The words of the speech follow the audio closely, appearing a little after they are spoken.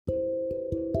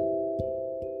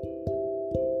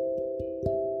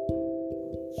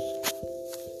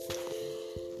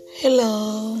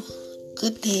Hello,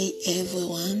 good day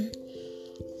everyone.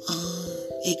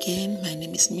 Again, my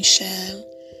name is Michelle,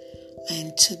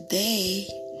 and today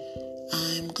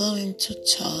I'm going to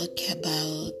talk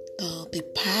about the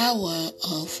power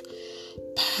of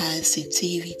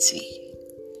positivity.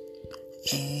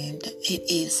 And it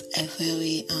is a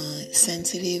very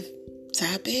sensitive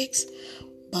topic,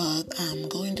 but I'm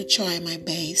going to try my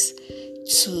best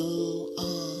to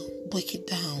break it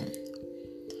down.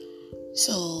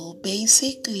 So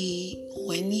basically,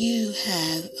 when you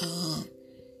have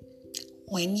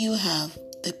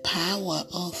the power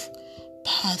of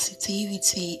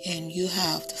positivity and you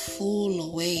have the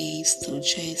full ways to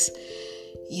just,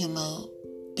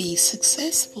 be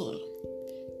successful,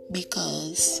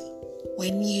 because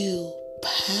when you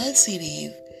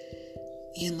positive,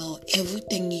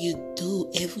 everything you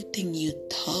do, everything you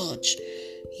touch,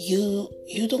 you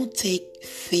don't take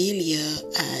failure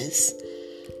as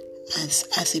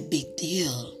a big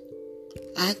deal.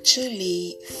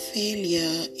 Actually,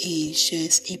 failure is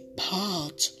just a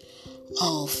part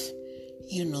of,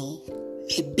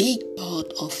 a big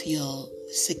part of your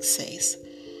success.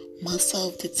 Most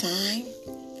of the time,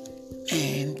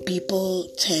 and people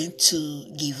tend to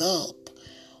give up.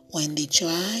 When they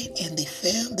try and they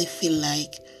fail, they feel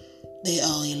like they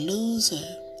are a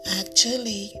loser.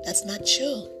 Actually, that's not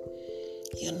true.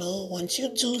 Once you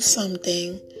do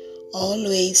something,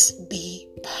 always be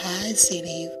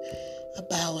positive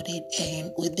about it.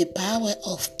 And with the power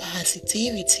of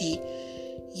positivity,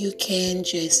 you can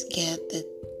just get the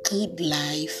good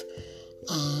life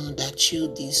that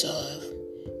you deserve.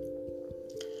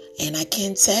 And I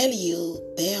can tell you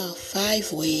there are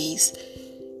 5 ways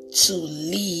to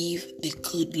live the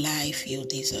good life you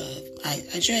deserve.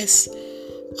 I just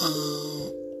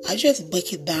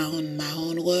break it down in my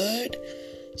own word.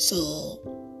 So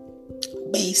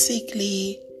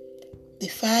basically, the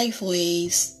 5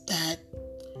 ways that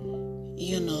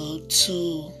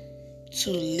to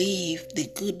live the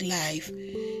good life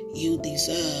you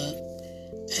deserve.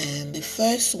 And the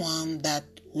first one that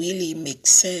really makes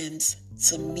sense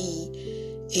to me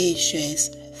is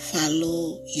just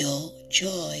follow your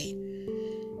joy.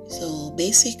 So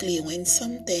basically, when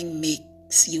something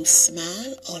makes you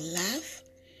smile or laugh,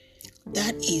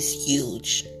 that is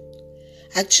huge.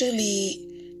 Actually,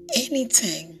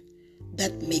 anything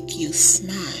that makes you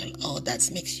smile or that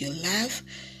makes you laugh,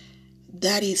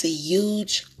 that is a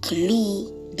huge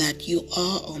clue that you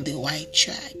are on the right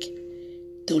track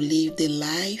to live the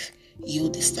life you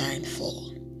designed for.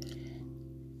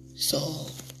 So,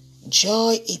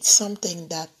 joy is something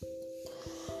that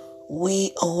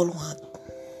we all want.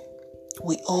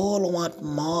 We all want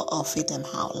more of it in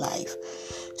our life.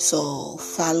 So,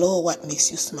 follow what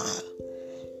makes you smile.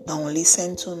 Don't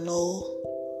listen to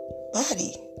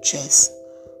nobody. Just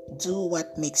do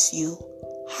what makes you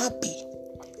happy.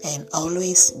 And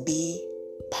always be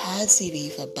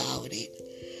positive about it.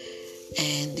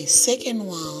 And the second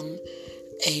one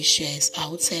is just,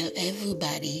 I'll tell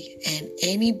everybody and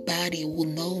anybody who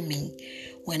know me,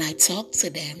 when I talk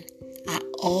to them, I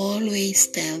always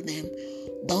tell them,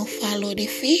 don't follow the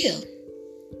fear.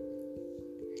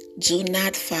 Do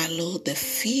not follow the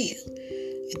fear.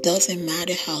 It doesn't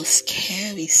matter how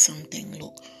scary something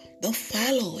looks. Don't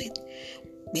follow it,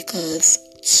 because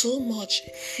too much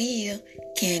fear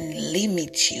can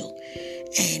limit you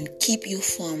and keep you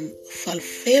from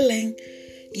fulfilling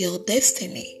your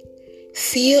destiny.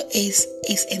 Fear is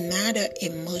another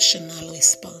emotional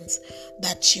response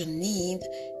that you need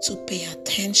to pay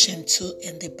attention to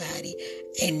in the body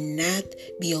and not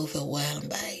be overwhelmed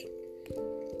by.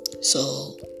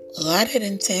 So rather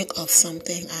than think of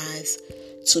something as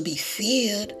to be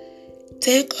feared,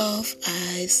 think of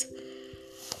as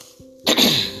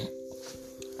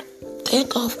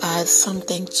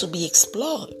something to be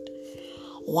explored.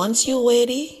 Once you're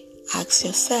ready, ask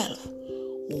yourself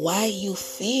why you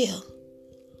fear.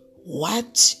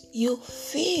 What you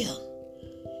fear.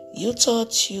 You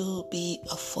thought you'd be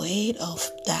afraid of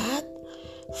that?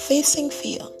 Facing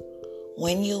fear.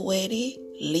 When you're ready,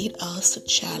 lead us to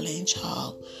challenge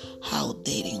how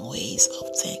dating ways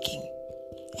of thinking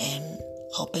and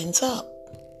opens up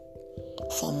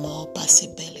for more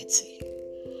possibility.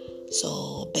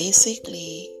 So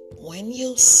basically, when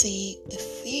you see the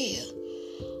fear,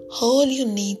 all you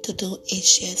need to do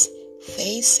is just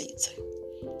face it.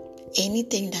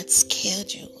 Anything that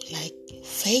scared you,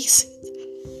 face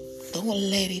it. Don't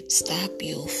let it stop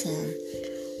you from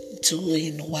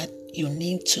doing what you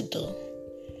need to do.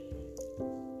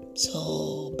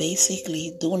 So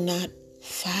basically, do not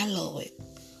follow it.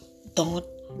 Don't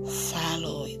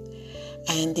follow it.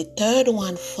 And the third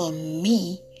one for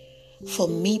me, for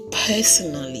me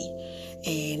personally,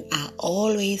 and I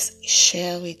always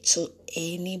share it to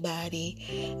anybody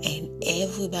and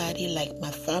everybody, like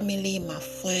my family, my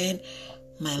friend,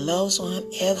 my loved one,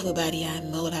 everybody I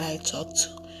know that I talk to.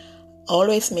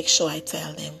 Always make sure I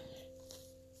tell them,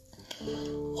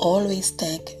 always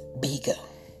think bigger.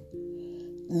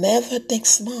 Never think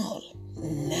small.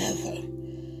 Never.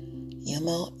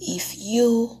 If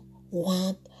you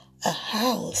want a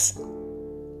house,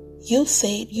 you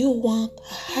said you want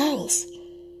a house.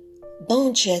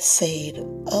 Don't just say,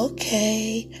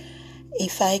 okay,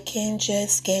 if I can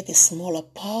just get a small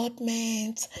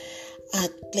apartment,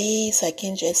 at least I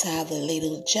can just have a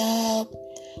little job.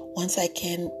 Once I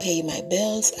can pay my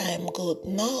bills, I'm good.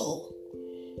 No,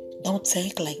 don't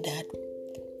think like that.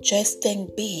 Just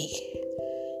think big.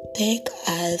 Think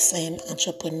as an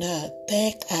entrepreneur.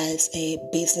 Think as a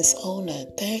business owner.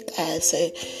 Think as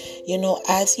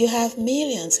as you have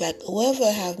millions, like whoever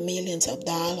have millions of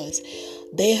dollars,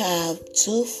 they have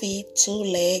 2 feet, 2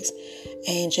 legs,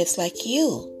 and just like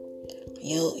you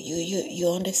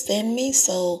understand me?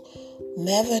 So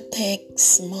never think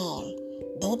small.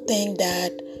 Don't think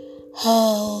that,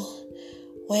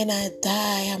 when I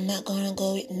die, I'm not going to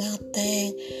go with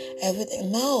nothing,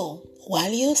 everything. No.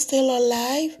 While you're still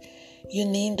alive, you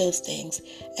need those things.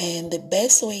 And the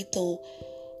best way to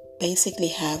basically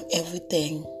have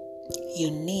everything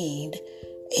you need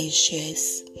is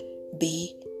just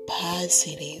be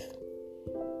positive.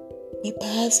 Be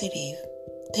positive.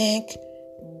 Think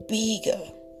bigger.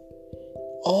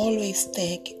 Always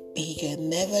think bigger.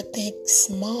 Never think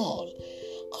small.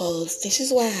 Because this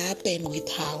is what happened with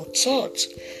our thoughts.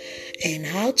 And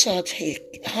our thought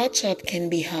can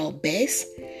be our best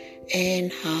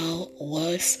and our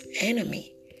worst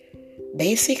enemy.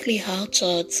 Basically, our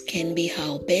thoughts can be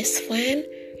our best friend,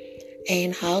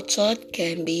 and our thought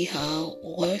can be our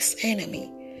worst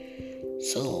enemy.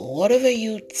 So whatever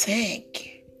you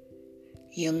think,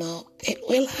 it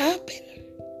will happen.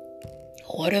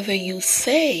 Whatever you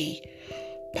say,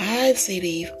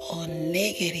 positive or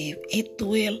negative, it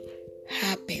will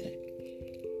happen.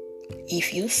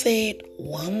 If you said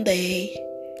one day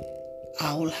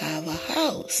I will have a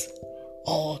house,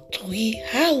 or 3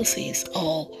 houses,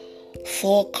 or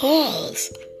 4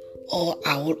 cars, or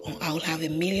I will have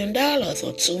 $1 million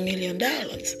or $2 million.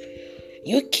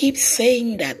 You keep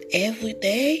saying that every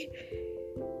day,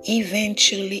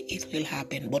 eventually it will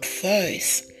happen. But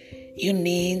first, you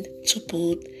need to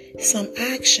put some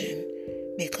action,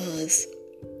 because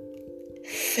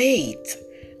faith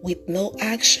with no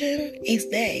action is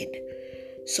dead.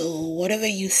 So whatever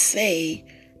you say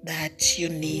that you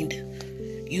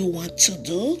want to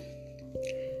do,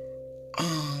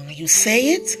 you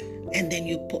say it, and then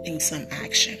you put in some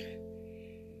action.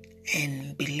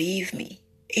 And believe me,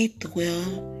 it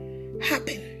will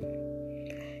happen.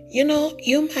 You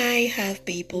might have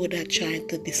people that trying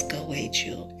to discourage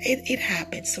you. It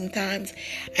happens sometimes.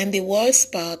 And the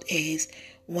worst part is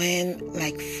when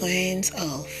like friends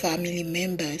or family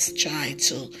members try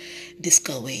to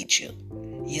discourage you.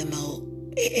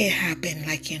 It happened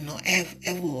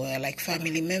everywhere, like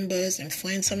family members and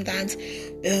friends. Sometimes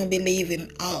they don't believe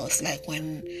in us, like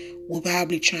when we're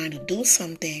probably trying to do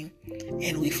something,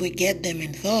 and if we get them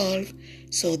involved,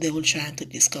 so they will try to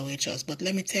discourage us. But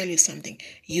let me tell you something,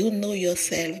 you know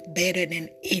yourself better than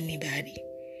anybody.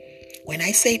 When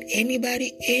I said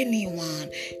anybody, anyone.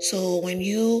 So when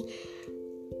you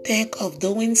think of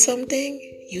doing something,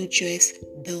 you just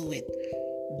do it.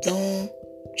 Don't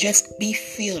just be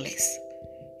fearless.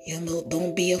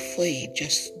 Don't be afraid.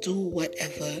 Just do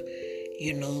whatever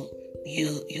you know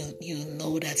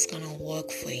that's gonna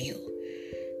work for you.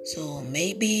 So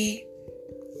maybe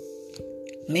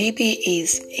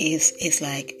it's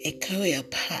like a career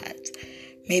path.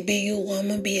 Maybe you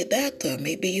wanna be a doctor.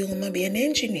 Maybe you wanna be an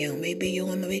engineer. Maybe you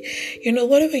wanna be,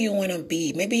 whatever you wanna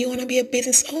be. Maybe you wanna be a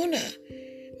business owner.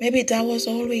 Maybe that was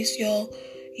always your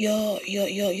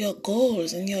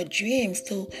goals and your dreams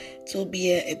to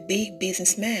be a big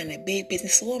businessman, a big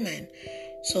businesswoman.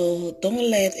 So don't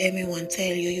let anyone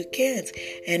tell you can't.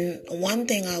 And one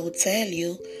thing I would tell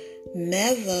you,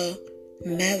 never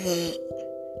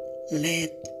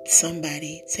let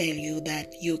somebody tell you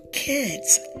that you can't.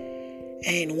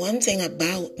 And one thing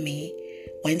about me,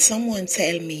 when someone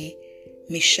tell me,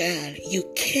 Michelle, you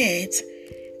can't,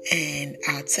 and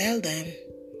I'll tell them,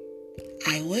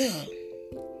 I will.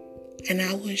 And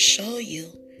I will show you,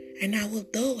 and I will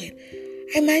do it.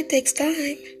 It might take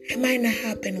time. It might not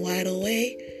happen right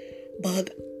away, but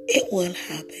it will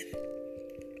happen.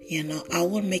 I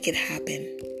will make it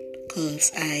happen,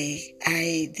 because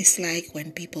I dislike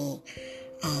when people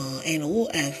and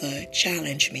whoever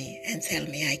challenge me and tell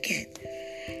me I can't.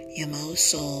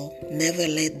 So never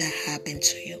let that happen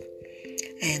to you.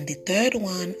 And the third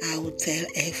one I would tell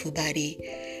everybody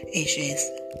is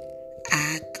just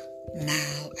act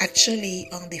now. Actually,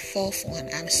 on the fourth one,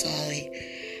 I'm sorry,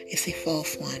 it's the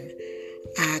fourth one.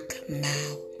 Act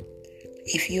now.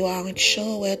 If you aren't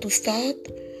sure where to start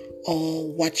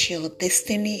or what your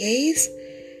destiny is,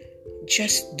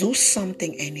 just do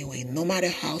something anyway, no matter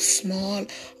how small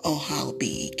or how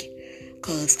big.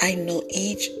 Because I know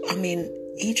each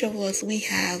of us, we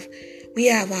have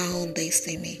our own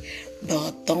destiny.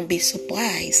 But don't be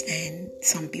surprised. And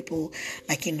some people,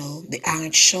 they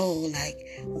aren't sure,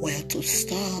 where to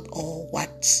start or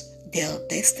what their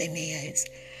destiny is.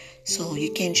 So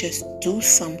you can just do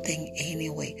something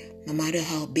anyway, no matter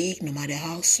how big, no matter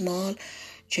how small.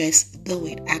 Just do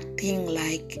it, acting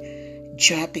like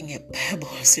dropping a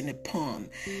pebbles in a pond.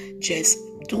 Just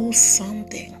do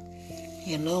something.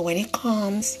 When it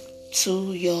comes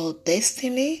to your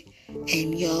destiny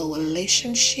and your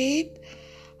relationship,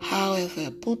 however,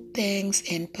 put things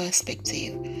in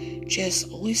perspective. Just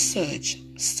research,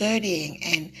 studying,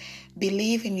 and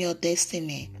believe in your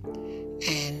destiny.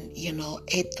 And,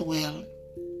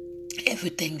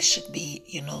 everything should be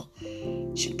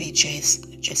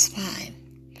just fine.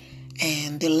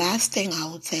 And the last thing I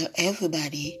would tell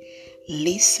everybody,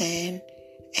 listen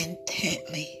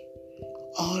intently.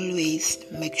 Always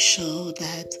make sure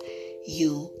that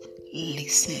you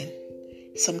listen.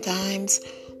 Sometimes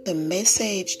the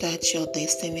message that your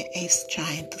destiny is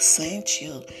trying to send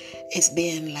you is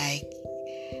being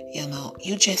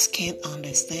you just can't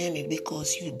understand it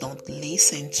because you don't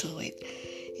listen to it.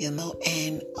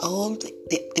 And all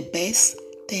the best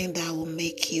thing that will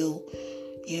make you,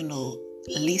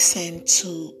 listen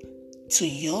to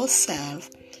yourself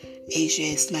is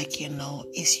just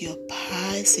is your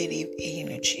positive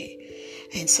energy.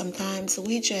 And sometimes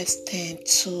we just tend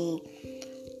to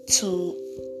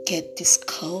get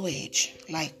discouraged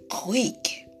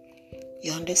quick.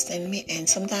 You understand me? And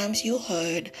sometimes you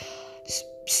heard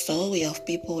story of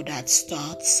people that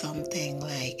start something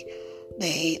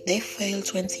they fail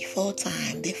 24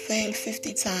 times, they fail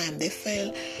 50 times, they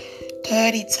fail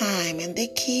 30 times, and they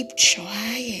keep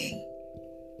trying.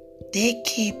 They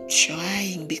keep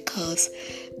trying because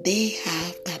they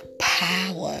have that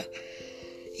power.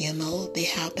 They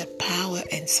have that power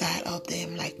inside of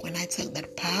them. When I talk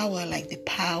that power, the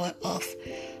power of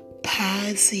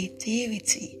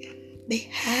positivity, they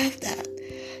have that.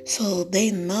 So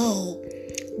they know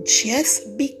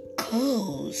just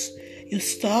because you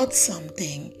start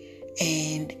something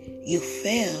and you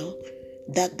fail,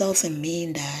 that doesn't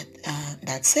mean that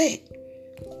that's it.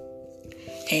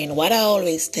 And what I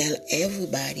always tell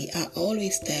everybody, I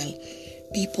always tell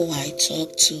people I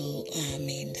talk to,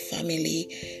 family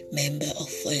member or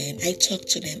friend, I talk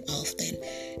to them often,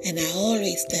 and I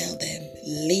always tell them,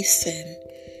 listen,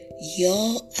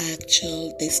 your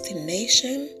actual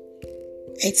destination,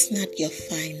 it's not your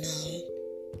final.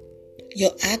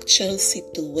 Your actual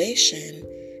situation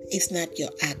is not your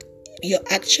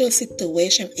actual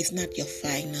situation is not your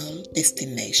final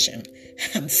destination.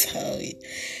 I'm sorry.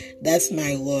 That's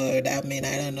my word. I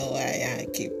don't know why I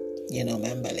keep,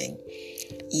 mumbling.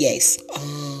 Yes,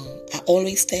 I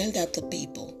always tell that to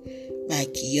people.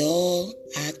 Your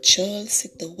actual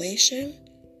situation,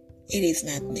 it is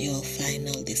not your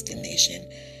final destination.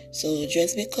 So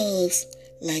just because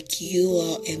you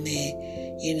are in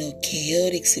a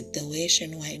chaotic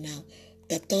situation right now,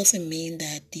 that doesn't mean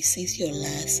that this is your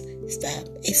last stop.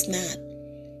 It's not.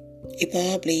 It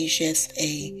probably is just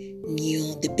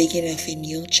the beginning of a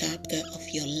new chapter of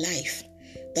your life.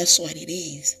 That's what it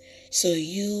is. So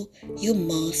you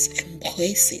must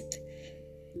embrace it,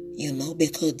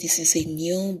 because this is a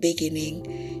new beginning,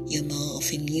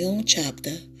 of a new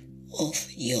chapter of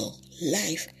your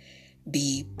life.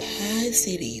 Be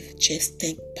positive. Just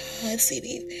think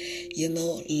positive.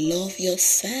 Love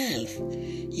yourself.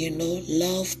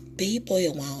 Love people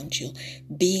around you.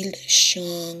 Build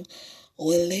strong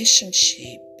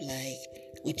relationship,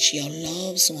 with your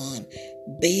loved one.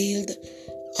 Build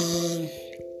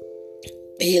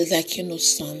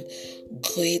some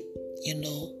great,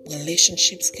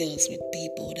 relationship skills with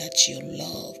people that you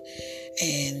love,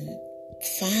 and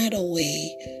find a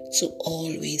way to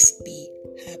always be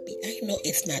happy. I know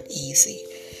it's not easy.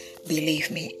 Believe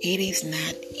me, it is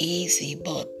not easy,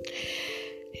 but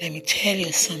let me tell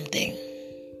you something.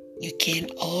 You can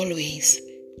always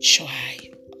try,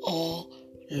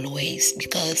 always,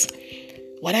 because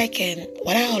what I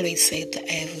always say to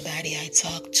everybody I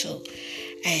talk to,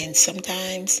 and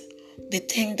sometimes the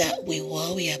thing that we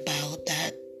worry about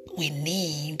that we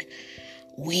need,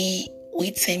 we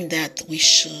think that we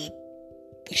should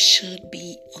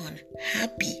be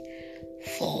unhappy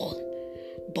for,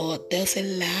 but there's a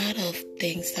lot of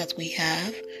things that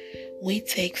we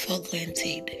take for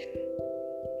granted.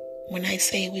 When I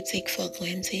say we take for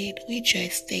granted, we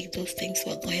just take those things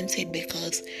for granted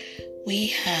because we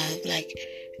have like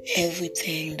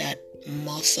everything that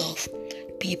most of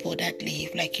people that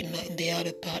live in the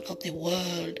other part of the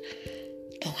world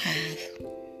don't have.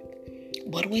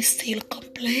 But we're still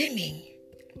complaining.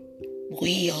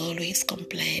 We always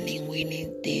complaining. We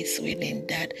need this, we need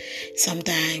that.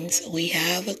 Sometimes we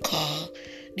have a car.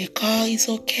 The car is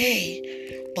okay,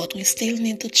 but we still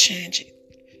need to change it.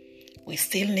 We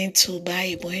still need to buy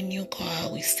a brand new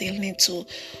car. We still need to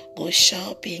go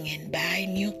shopping and buy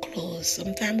new clothes.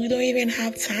 Sometimes we don't even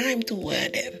have time to wear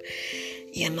them,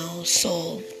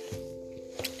 So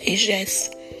it's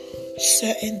just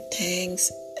certain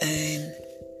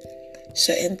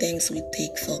things we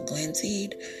take for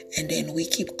granted, and then we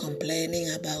keep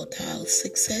complaining about our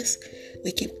success.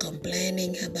 We keep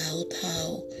complaining about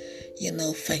how,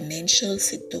 financial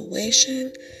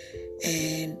situation,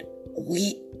 and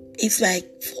it's like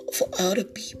for other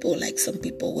people, like some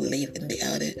people who live in the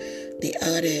other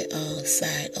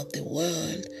side of the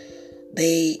world,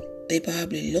 they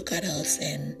probably look at us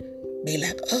and be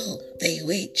like, oh, they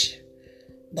rich.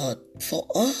 But for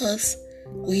us,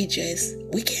 we just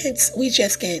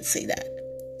can't say that,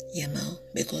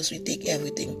 because we take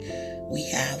everything we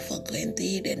have for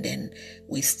granted, and then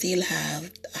we still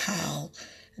have how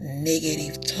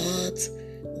negative thoughts.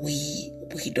 We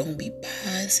don't be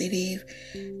positive,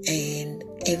 and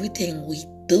everything we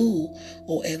do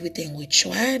or everything we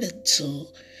try to do,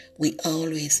 we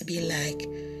always be like,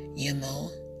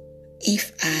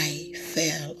 if I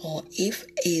fail or if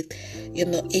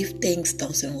things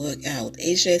doesn't work out,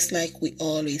 it's just like we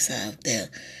always have the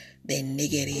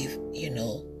negative,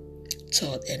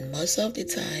 thought. And most of the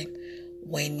time,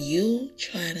 when you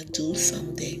try to do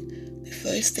something, the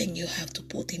first thing you have to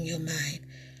put in your mind,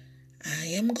 I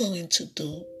am going to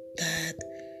do that,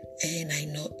 and I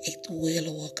know it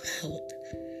will work out.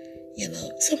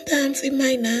 Sometimes it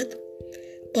might not,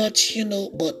 but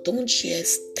don't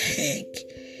just think,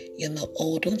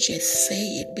 or don't just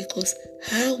say it, because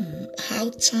how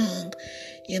tongue,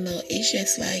 it's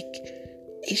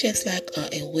just like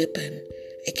a weapon.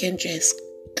 It can just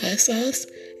curse us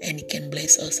and it can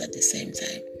bless us at the same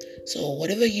time. So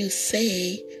whatever you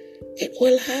say, it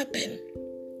will happen.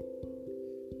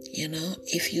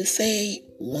 If you say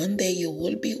one day you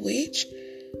will be rich,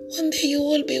 one day you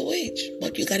will be rich,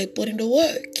 but you got to put in the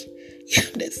work. You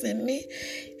understand me?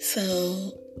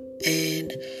 So,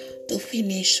 and to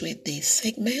finish with this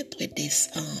segment, with this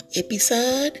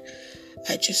episode,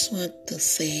 I just want to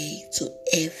say to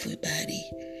everybody,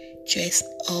 just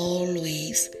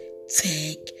always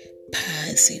think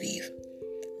positive,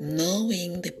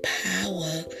 knowing the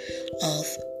power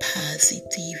of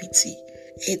positivity.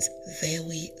 It's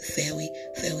very, very,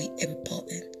 very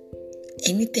important.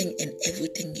 Anything and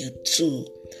everything you do,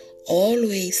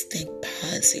 always think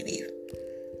positive.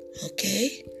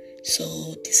 Okay?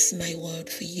 So this is my word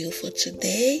for you for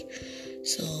today.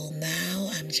 So now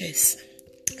I'm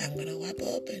going to wrap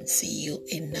up and see you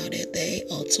another day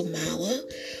or tomorrow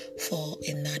for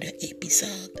another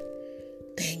episode.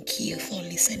 Thank you for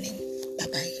listening.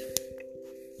 Bye-bye.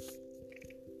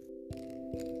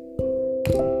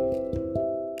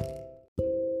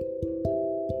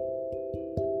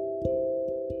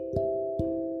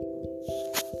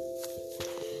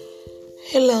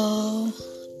 Hello,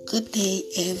 good day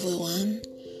everyone.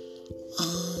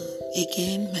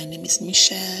 Again, my name is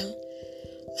Michelle,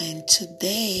 and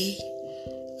today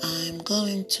I'm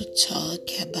going to talk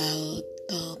about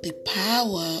the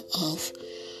power of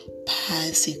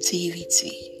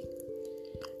positivity,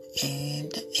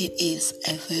 and it is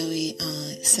a very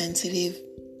sensitive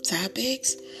topic,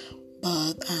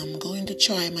 but I'm going to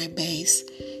try my best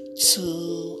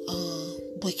to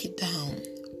break it down.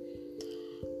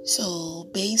 So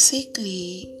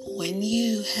basically, when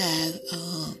you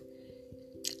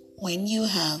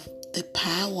have the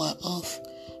power of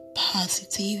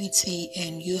positivity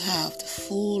and you have the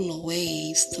full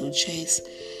ways to just,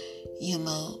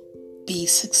 be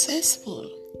successful,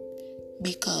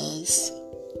 because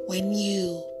when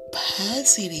you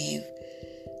positive,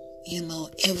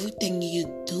 everything you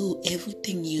do,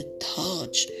 everything you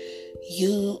touch,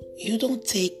 you don't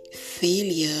take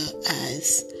failure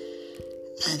as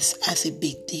a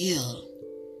big deal.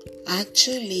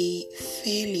 Actually,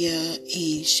 failure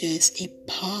is just a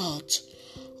part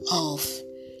of,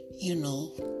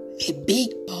 a big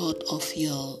part of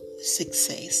your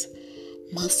success.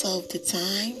 Most of the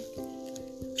time,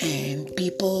 And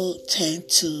people tend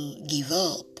to give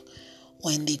up.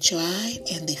 When they try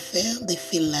and they fail, they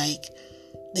feel like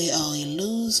they are a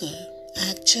loser.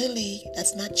 Actually,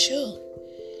 that's not true.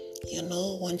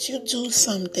 Once you do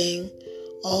something,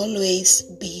 always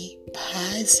be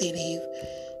positive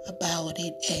about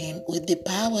it. And with the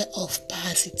power of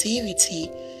positivity,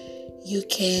 you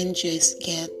can just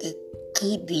get the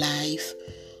good life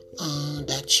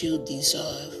that you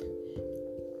deserve.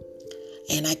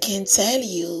 And I can tell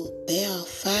you there are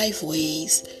 5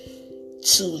 ways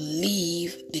to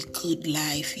live the good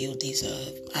life you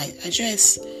deserve. I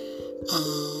just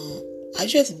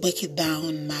break it down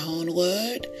in my own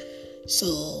word.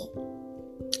 So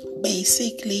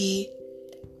basically,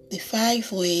 the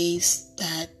 5 ways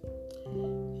that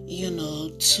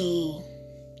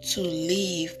to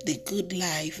live the good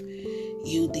life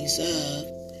you deserve.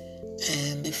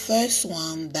 And the first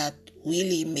one that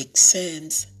really makes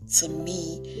sense to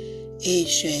me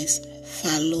is just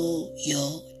follow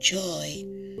your joy.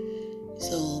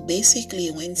 So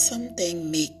basically, when something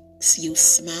makes you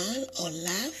smile or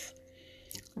laugh,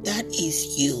 that is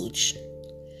huge.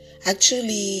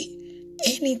 Actually,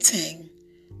 anything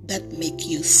that makes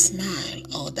you smile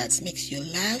or that makes you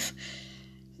laugh,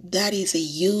 that is a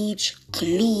huge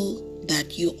clue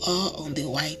that you are on the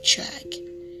right track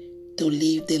to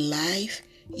live the life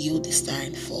you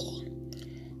designed for.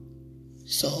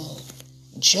 So,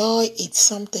 joy is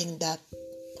something that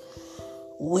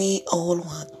we all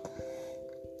want.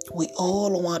 We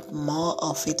all want more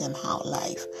of it in our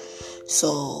life.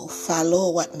 So,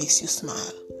 follow what makes you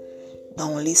smile.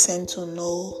 Don't listen to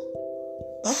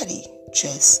nobody.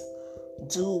 Just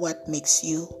do what makes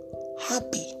you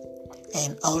happy.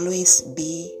 And always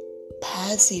be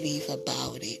positive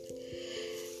about it.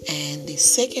 And the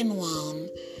second one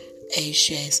is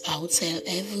just, I would tell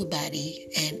everybody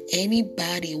and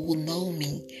anybody who know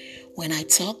me, when I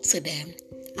talk to them,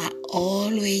 I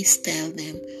always tell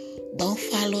them, don't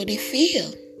follow the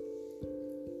fear.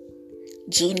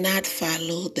 Do not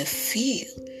follow the fear.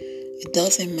 It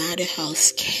doesn't matter how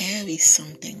scary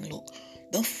something looks.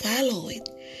 Don't follow it,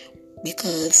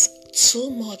 because too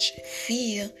much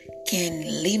fear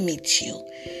can limit you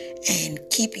and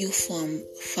keep you from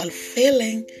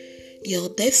fulfilling your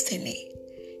destiny.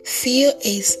 Fear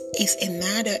is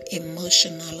another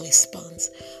emotional response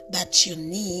that you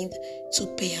need to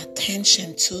pay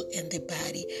attention to in the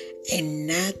body and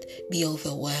not be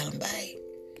overwhelmed by.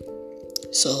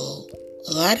 So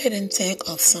rather than think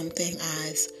of something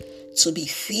as to be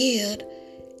feared,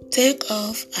 think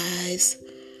of as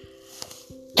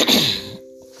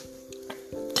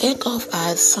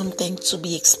something to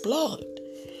be explored.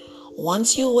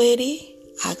 Once you're ready,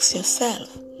 ask yourself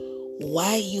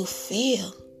why you fear.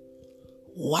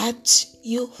 What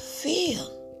you fear.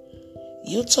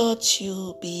 You thought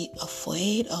you'd be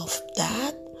afraid of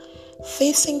that?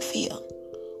 Facing fear.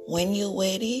 When you're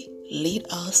ready, lead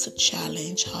us to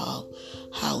challenge how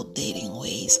dating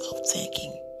ways of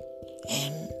thinking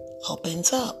and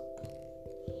opens up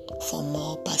for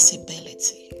more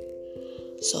possibility.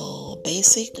 So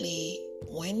basically,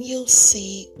 when you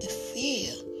see the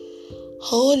fear,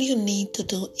 all you need to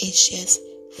do is just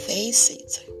face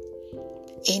it.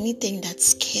 Anything that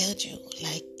scared you,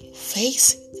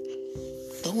 face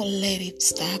it. Don't let it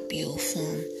stop you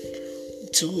from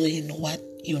doing what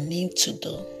you need to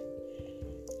do.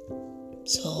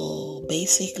 So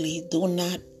basically, do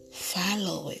not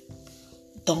follow it.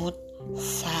 Don't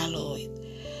follow it.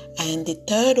 And the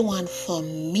third one for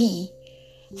me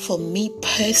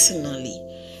personally,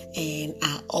 and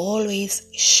I always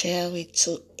share it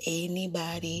to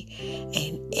anybody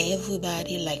and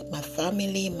everybody, like my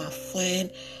family, my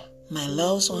friend, my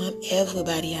loved one,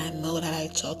 everybody I know that I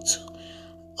talk to.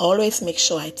 Always make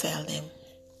sure I tell them,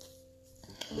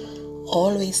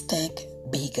 always think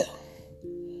bigger.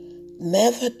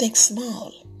 Never think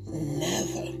small.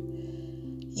 Never.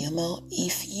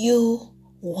 If you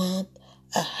want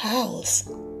a house,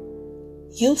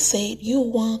 you said you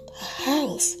want a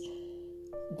house.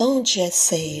 Don't just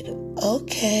say,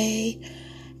 okay,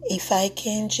 if I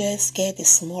can just get a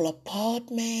small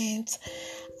apartment,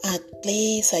 at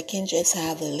least I can just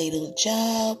have a little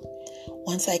job.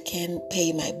 Once I can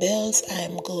pay my bills,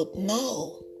 I'm good.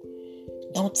 No,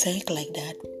 don't think like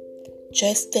that.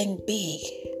 Just think big.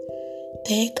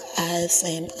 Think as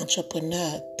an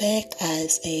entrepreneur. Think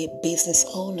as a business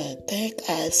owner. Think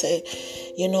as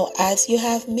as you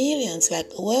have millions,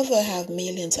 like whoever have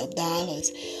millions of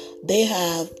dollars, they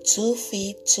have 2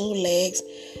 feet, 2 legs,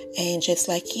 and just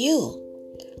like you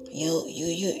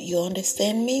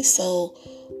understand me? So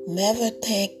never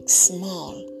think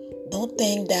small. Don't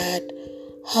think that,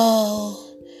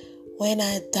 when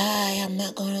I die, I'm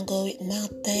not going to go with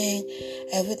nothing,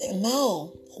 everything.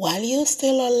 No, while you're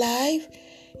still alive,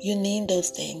 you need those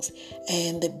things.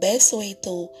 And the best way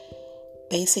to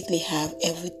basically have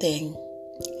everything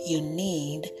you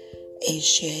need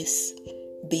is just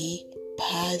be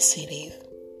positive.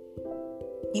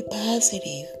 Be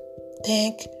positive.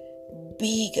 Think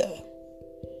bigger.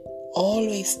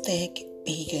 Always think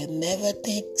bigger. Never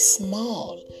think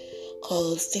small.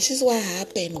 Because this is what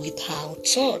happened with our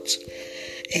thoughts.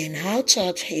 And our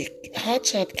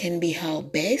thought can be our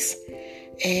best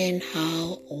and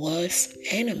our worst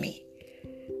enemy.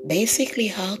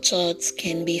 Basically, our thoughts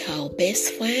can be our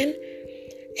best friend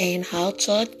and our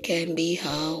thought can be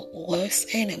our worst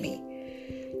enemy.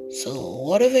 So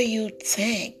whatever you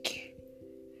think,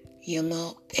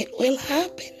 it will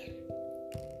happen.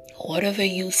 Whatever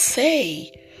you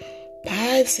say,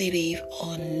 positive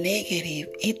or negative,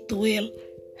 it will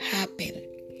happen.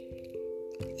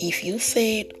 If you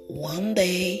said one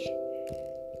day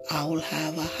I will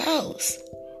have a house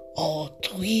or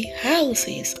 3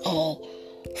 houses or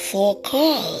 4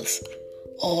 cars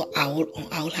or I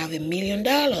will have $1 million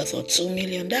or $2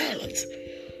 million,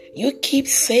 you keep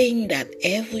saying that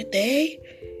every day,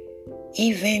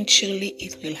 eventually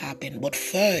it will happen. But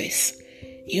first,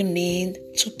 you need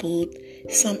to put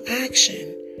some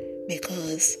action,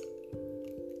 because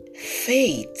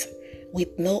faith with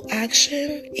no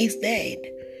action is dead.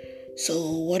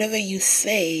 So whatever you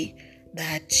say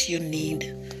that you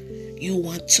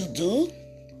want to do,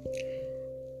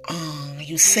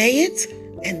 you say it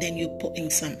and then you put in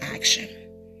some action.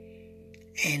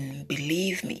 And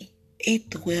believe me,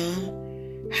 it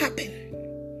will happen.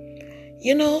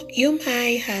 You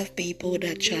might have people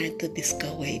that try to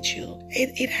discourage you.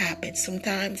 It happens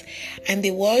sometimes. And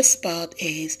the worst part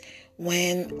is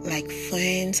when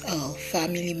friends or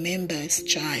family members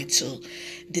try to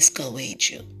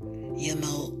discourage you.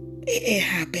 It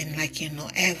happened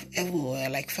everywhere.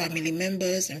 Like family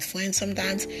members and friends,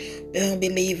 sometimes they don't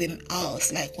believe in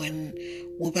us. Like when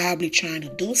we're probably trying to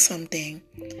do something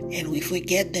and if we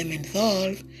get them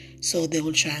involved, so they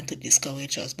will try to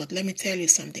discourage us. But let me tell you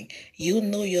something. You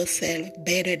know yourself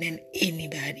better than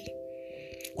anybody.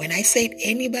 When I said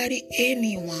anybody,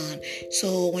 anyone.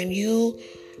 So when you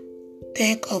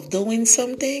think of doing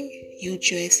something, you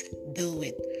just do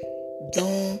it.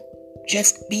 Don't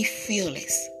just be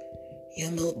fearless.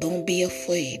 Don't be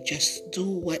afraid. Just do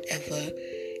whatever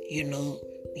you know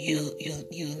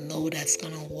that's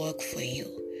gonna work for you.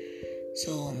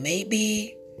 So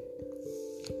maybe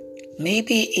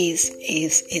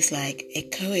it's like a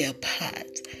career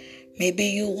path. Maybe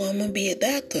you want to be a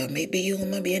doctor. Maybe you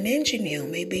want to be an engineer.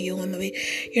 Maybe you want to be,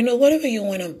 whatever you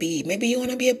want to be. Maybe you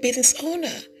want to be a business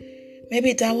owner.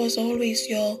 Maybe that was always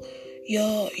your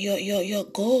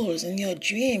goals and your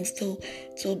dreams to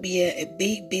be a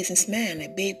big businessman, a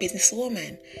big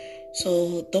businesswoman.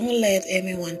 So don't let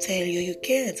anyone tell you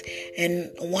can't.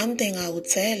 And one thing I would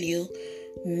tell you,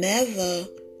 never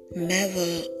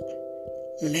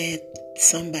let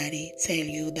somebody tell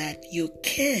you that you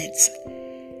can't.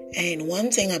 And one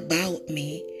thing about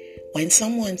me, when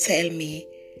someone tell me,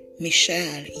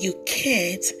 Michelle, you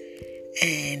can't,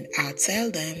 and I'll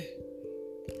tell them,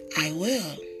 I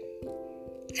will.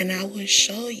 And I will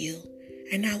show you,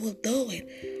 and I will do it.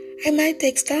 It might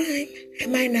take time. It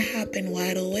might not happen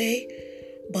right away,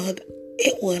 but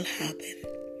it will happen.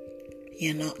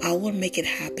 I will make it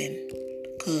happen.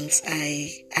 Because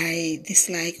I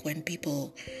dislike when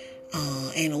people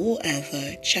and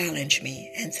whoever challenge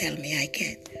me and tell me I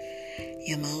can't.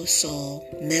 So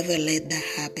never let that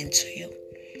happen to you.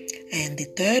 And the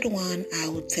third one I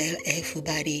would tell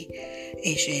everybody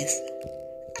is just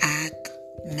act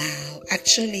now.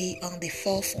 Actually, on the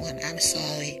fourth one, I'm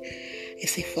sorry,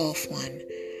 it's the fourth one.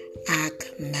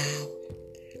 Act now.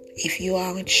 If you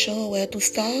aren't sure where to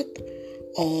start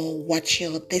or what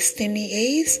your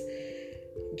destiny is,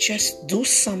 just do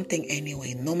something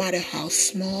anyway, no matter how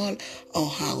small or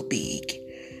how big.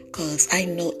 Because I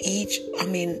know each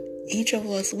of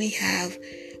us, we have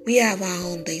our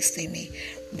own destiny.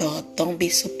 But don't be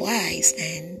surprised.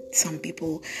 And some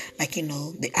people,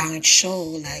 they aren't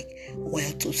sure,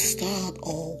 where to start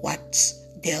or what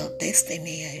their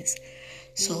destiny is.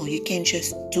 So you can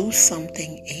just do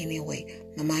something anyway,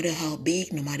 no matter how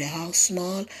big, no matter how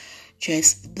small.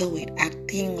 Just do it.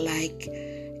 Acting like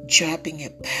dropping a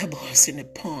pebbles in a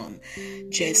pond.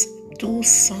 Just do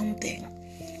something.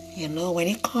 When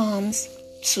it comes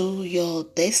to your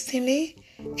destiny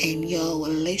and your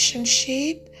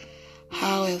relationship,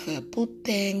 however, put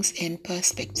things in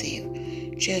perspective.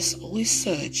 Just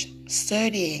research,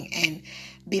 studying, and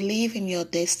believe in your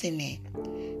destiny.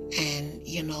 And,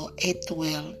 it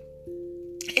will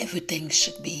everything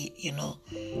should be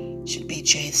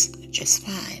just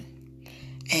fine.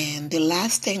 And the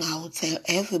last thing I would tell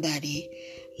everybody,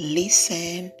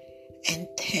 listen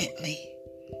intently.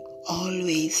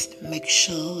 Always make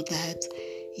sure that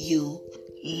you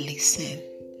listen.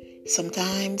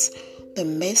 Sometimes the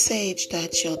message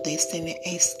that your destiny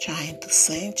is trying to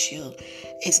send you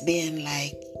is being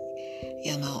like,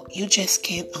 you just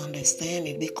can't understand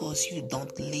it because you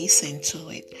don't listen to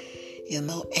it.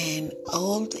 And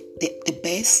all the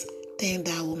best thing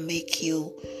that will make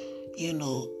you,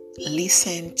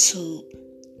 listen to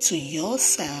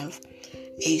yourself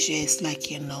is just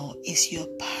like, is your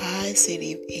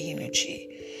positive energy.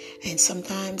 And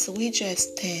sometimes we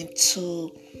just tend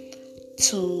to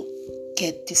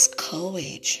get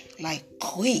discouraged like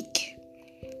quick.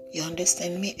 You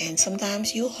understand me? And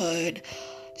sometimes you heard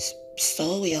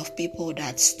story of people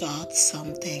that start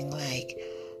something like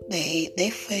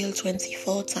they fail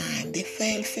 24 times, they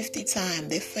fail 50 times,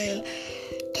 they fail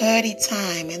 30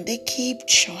 times, and they keep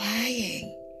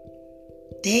trying.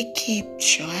 They keep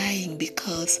trying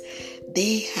because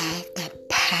they have that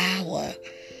power.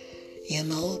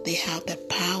 They have that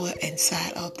power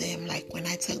inside of them. Like when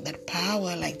I talk that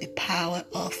power, like the power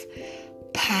of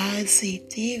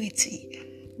positivity,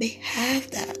 they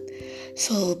have that.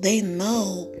 So they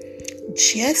know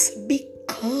just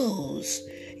because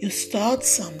you start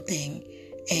something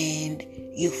and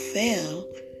you fail,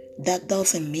 that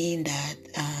doesn't mean that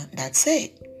that's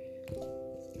it.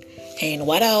 And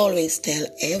what I always tell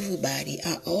everybody,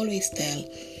 I always tell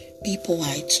people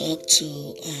I talk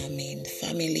to,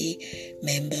 family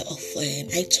member or friend,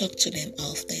 I talk to them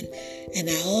often, and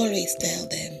I always tell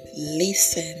them,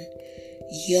 listen,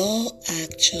 your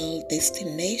actual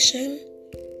destination,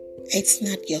 it's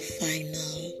not your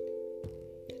final.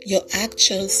 Your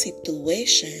actual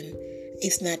situation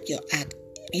is not your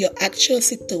actual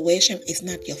situation is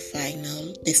not your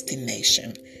final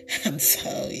destination. I'm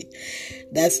sorry.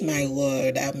 That's my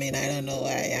word. I don't know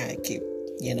why I keep,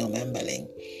 mumbling.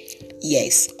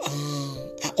 Yes,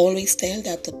 I always tell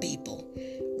that to people.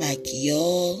 Like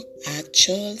your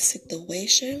actual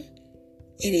situation,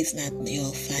 it is not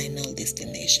your final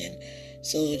destination.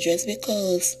 So just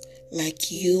because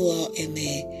like you are in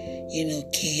a,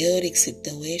 chaotic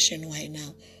situation right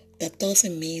now, that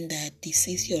doesn't mean that this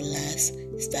is your last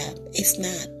stop. It's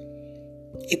not.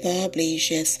 It probably is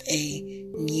just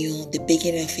the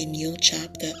beginning of a new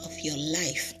chapter of your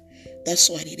life. That's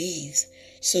what it is.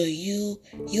 So you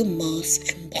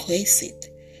must embrace it,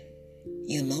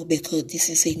 because this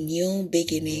is a new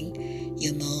beginning,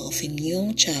 of a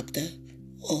new chapter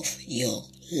of your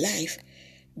life.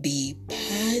 Be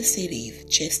positive.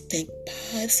 Just think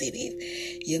positive.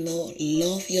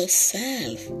 Love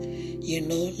yourself.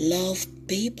 Love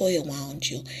people around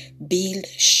you. Build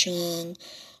strong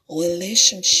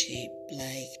relationship,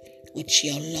 like with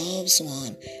your loved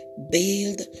one.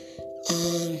 Build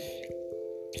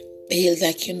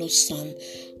like, some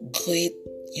great,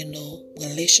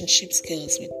 relationship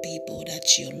skills with people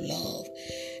that you love,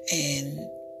 and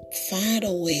find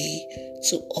a way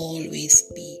to always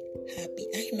be happy.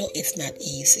 I know it's not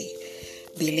easy.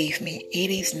 Believe me, it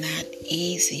is not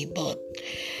easy, but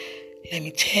let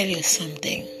me tell you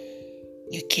something.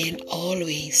 You can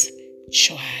always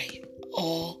try,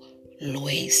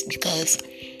 always, because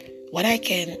what I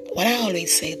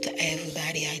always say to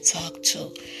everybody I talk to,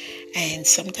 and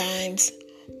sometimes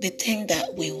the thing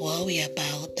that we worry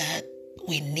about that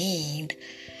we need,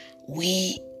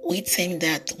 we think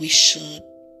that we should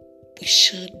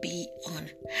be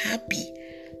unhappy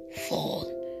for.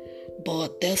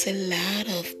 But there's a lot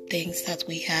of things that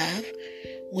we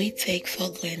take for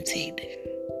granted.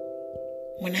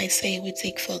 When I say we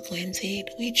take for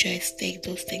granted, we just take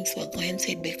those things for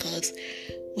granted because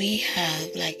we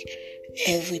have like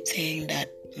everything that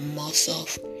most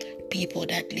of people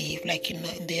that live like, in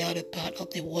the other part of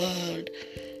the world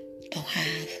don't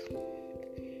have.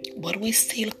 But we're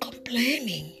still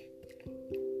complaining.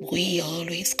 We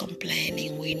always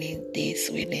complaining, we need this,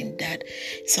 we need that.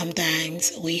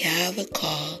 Sometimes we have a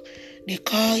car. The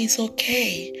car is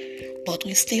okay, but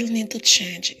we still need to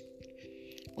change it.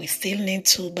 We still need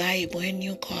to buy a brand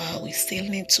new car. We still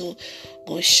need to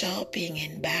go shopping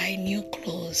and buy new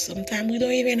clothes. Sometimes we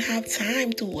don't even have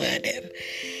time to wear them,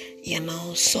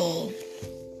 So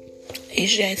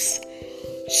it's just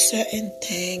certain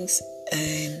things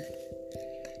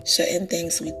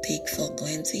we take for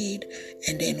granted,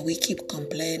 and then we keep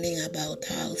complaining about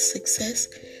our success.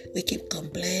 We keep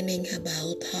complaining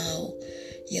about how,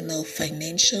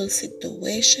 financial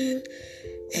situation,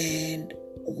 and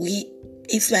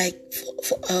it's like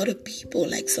for other people,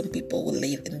 like some people will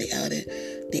live in the other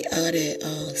the other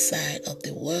side of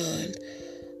the world,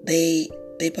 they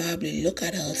probably look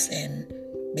at us and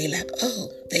be like, oh,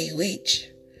 they rich.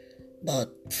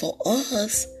 But for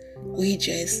us, we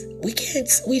just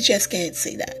can't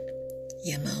say that,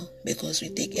 because we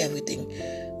take everything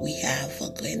we have for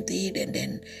granted, and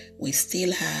then we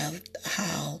still have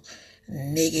how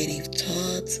negative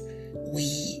thoughts.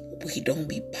 We don't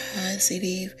be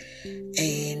positive,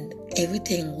 and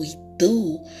everything we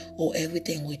do or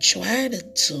everything we try to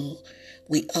do,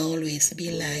 we always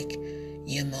be like,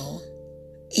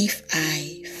 if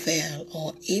I fail,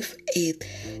 or if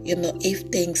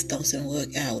things doesn't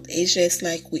work out. It's just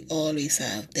like we always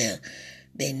have the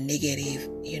negative,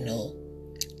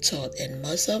 thought. And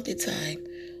most of the time,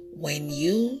 when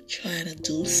you try to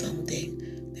do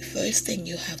something, the first thing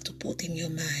you have to put in your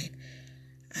mind,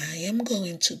 I am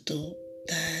going to do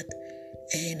that,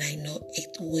 and I know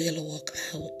it will work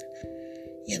out.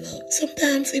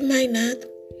 Sometimes it might not,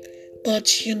 but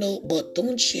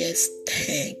don't just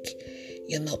think,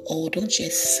 or don't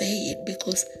just say it,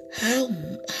 because how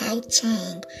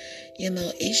tongue,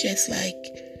 it's just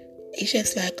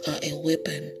like a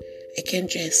weapon. It can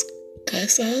just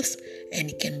curse us and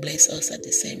it can bless us at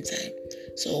the same time.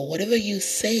 So whatever you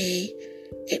say,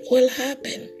 it will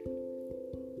happen.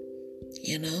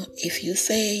 If you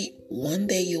say one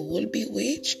day you will be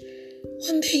rich,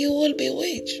 one day you will be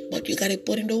rich, but you gotta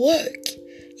put in the work.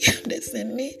 You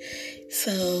understand me?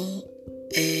 So,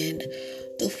 and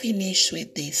to finish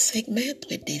with this segment,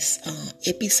 with this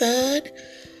episode,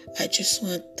 I just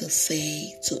want to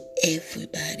say to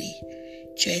everybody,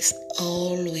 just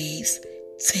always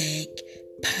think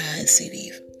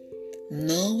positive,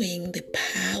 knowing the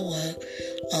power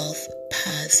of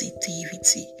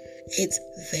positivity. It's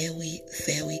very,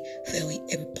 very, very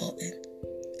important.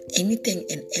 Anything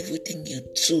and everything you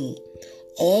do,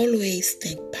 always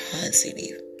think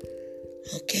positive.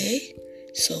 Okay?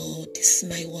 So this is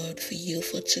my word for you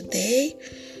for today.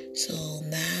 So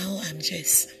now I'm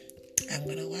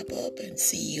going to wrap up and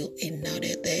see you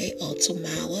another day or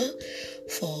tomorrow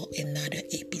for another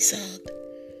episode.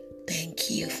 Thank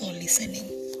you for listening.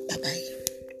 Bye-bye.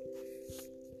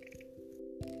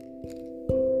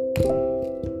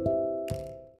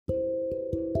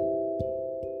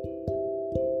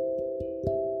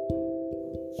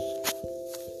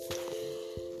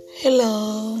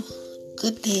 Hello,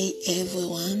 good day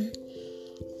everyone.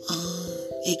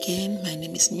 Again, my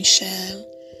name is Michelle,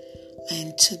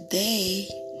 and today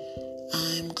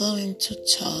I'm going to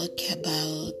talk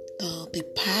about the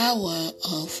power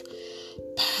of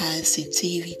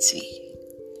positivity,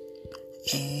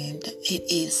 and it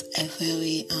is a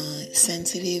very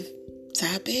sensitive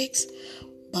topic,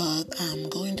 but I'm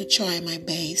going to try my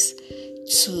best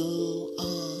to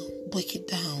break it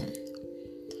down.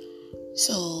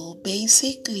 So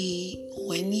basically,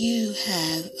 when you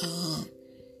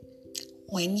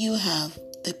have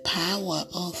the power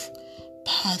of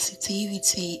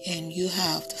positivity, and you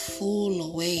have the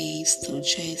full ways to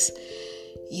just,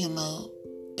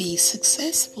 be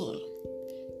successful,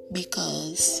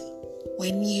 because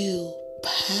when you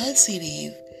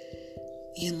positive,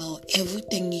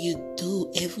 everything you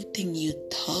do, everything you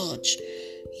touch,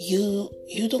 you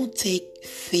don't take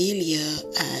failure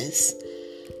as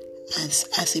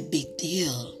a big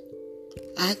deal.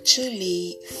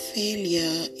 Actually,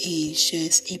 failure is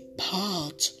just a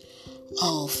part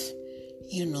of,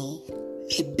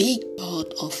 a big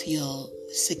part of your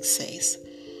success.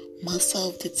 Most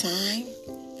of the time,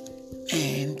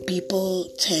 and people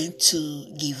tend to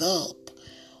give up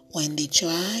when they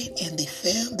try and they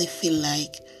fail. They feel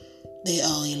like they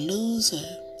are a loser.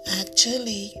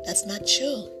 Actually, that's not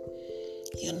true.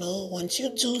 Once you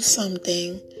do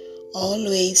something,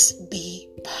 always be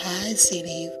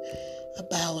positive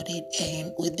about it,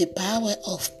 and with the power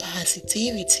of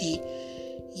positivity,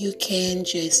 you can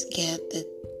just get the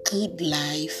good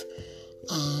life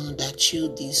that you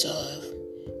deserve.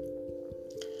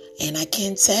 And I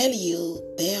can tell you,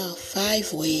 there are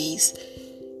 5 ways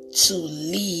to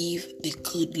live the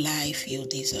good life you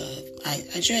deserve.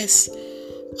 I just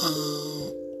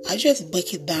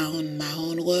break it down my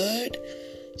own word.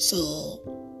 So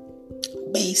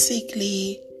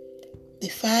basically, the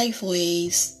 5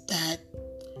 ways that,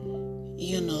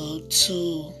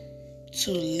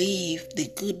 to live the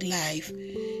good life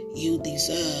you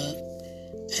deserve.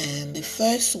 And the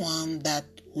first one that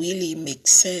really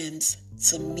makes sense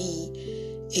to me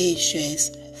is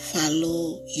just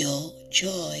follow your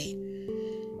joy.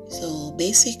 So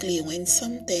basically, when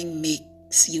something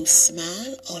makes you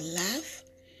smile or laugh,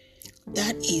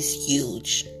 that is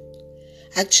huge.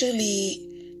 Actually,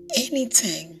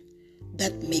 anything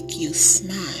that make you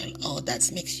smile or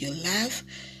that makes you laugh,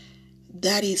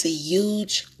 that is a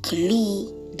huge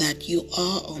clue that you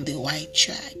are on the right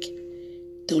track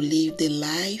to live the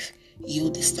life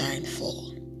you designed for.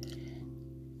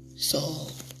 So,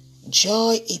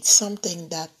 joy is something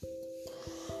that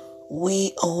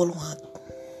we all want.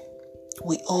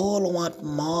 We all want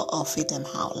more of it in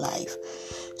our life.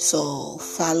 So,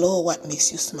 follow what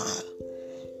makes you smile.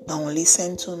 Don't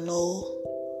listen to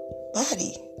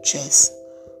nobody. Just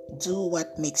do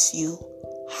what makes you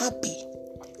happy.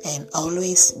 And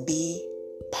always be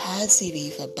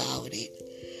positive about it.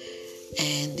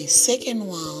 And the second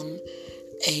one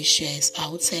is just, I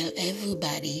would tell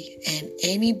everybody and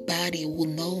anybody who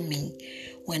know me,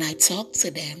 when I talk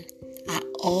to them, I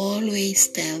always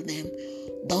tell them,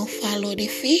 don't follow the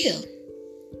fear.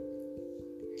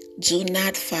 Do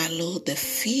not follow the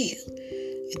fear.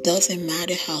 It doesn't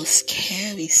matter how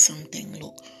scary something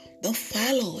looks. Don't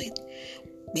follow it.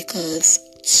 Because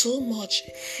too much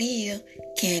fear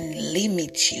can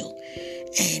limit you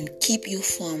and keep you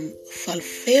from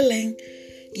fulfilling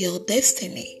your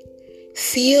destiny.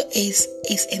 Fear is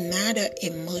another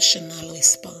emotional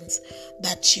response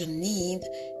that you need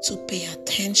to pay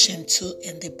attention to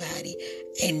in the body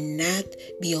and not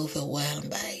be overwhelmed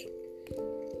by.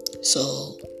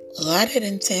 So rather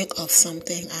than think of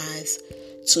something as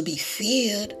to be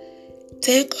feared,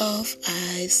 think of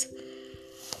as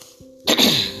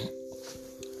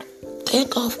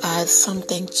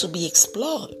something to be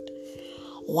explored.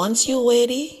 Once you're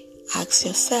ready, ask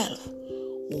yourself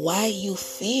why you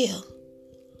fear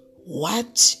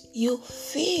what you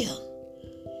fear.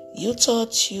 You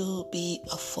thought you'd be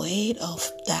afraid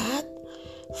of that?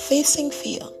 Facing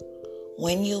fear.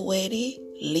 When you're ready,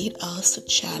 lead us to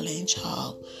challenge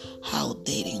how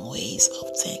dating ways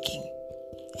of thinking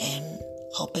and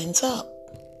opens up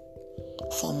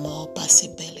for more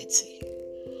possibility.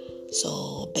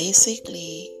 So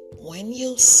basically, when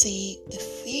you see the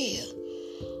fear,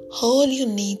 all you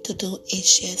need to do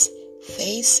is just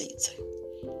face it.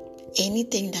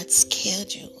 Anything that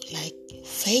scared you,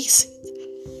 face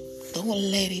it. Don't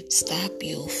let it stop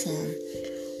you from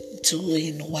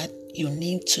doing what you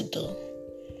need to do.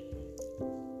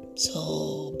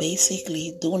 So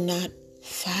basically, do not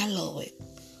follow it.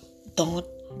 Don't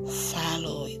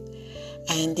follow it.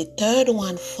 And the third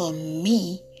one for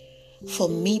me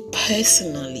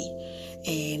personally,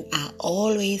 and I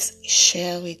always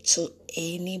share it to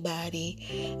anybody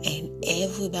and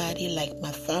everybody, like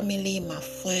my family, my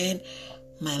friend,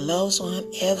 my loved one,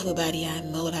 everybody I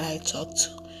know that I talk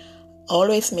to.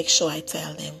 Always make sure I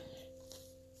tell them,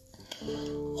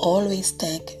 always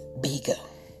think bigger.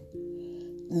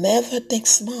 Never think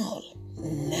small.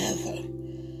 Never.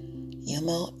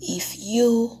 If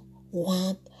you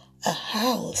want a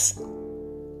house,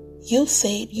 you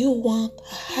said you want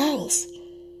a house.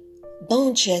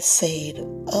 Don't just say,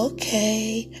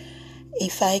 okay,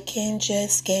 if I can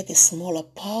just get a small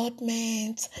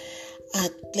apartment,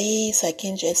 at least I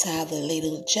can just have a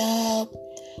little job.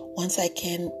 Once I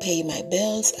can pay my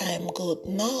bills, I'm good.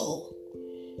 No,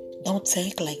 don't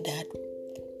think like that.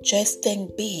 Just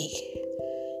think big.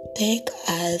 Think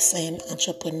as an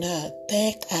entrepreneur.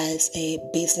 Think as a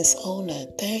business owner.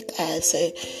 Think as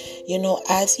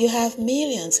as you have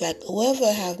millions, like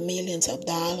whoever have millions of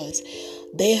dollars,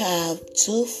 they have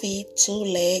 2 feet, 2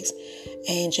 legs,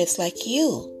 and just like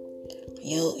you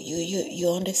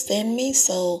understand me?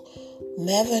 So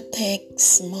never think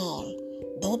small.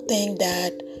 Don't think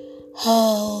that,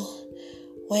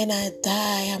 when I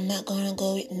die, I'm not going to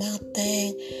go with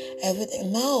nothing,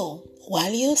 everything. No.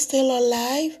 While you're still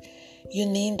alive, you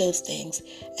need those things.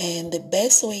 And the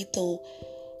best way to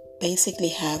basically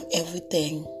have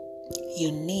everything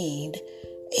you need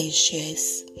is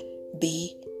just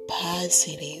be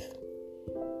positive.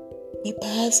 Be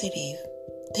positive.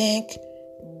 Think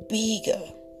bigger.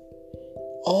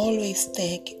 Always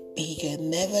think bigger.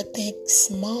 Never think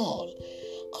small.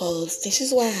 Because this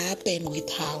is what happened with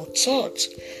our thoughts.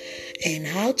 And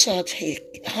our thought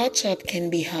can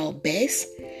be our best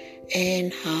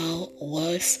and our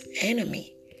worst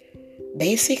enemy.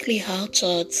 Basically, our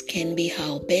thoughts can be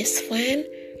our best friend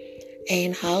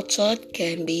and our thought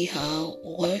can be our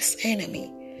worst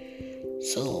enemy.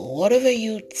 So whatever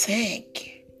you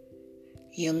think,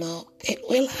 it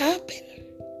will happen.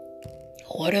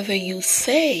 Whatever you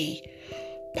say,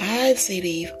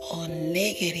 positive or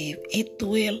negative, it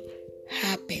will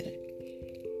happen.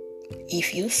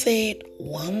 If you said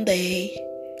one day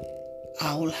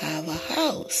I will have a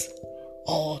house,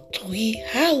 or 3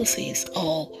 houses,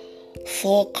 or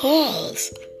 4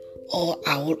 cars, or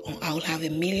I will have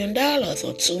 $1 million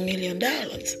or $2 million,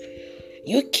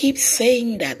 You keep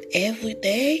saying that every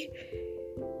day,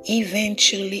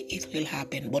 eventually it will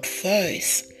happen. But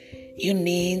first, you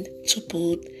need to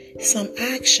put some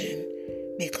action,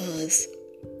 because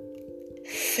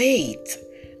faith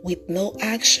with no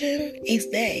action is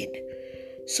dead.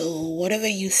 So whatever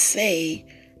you say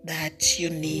that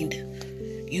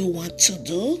you want to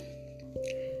do,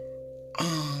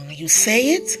 you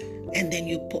say it and then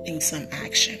you put in some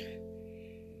action.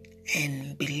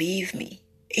 And believe me,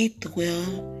 it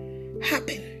will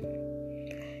happen.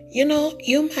 You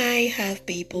might have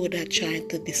people that try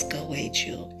to discourage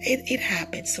you. It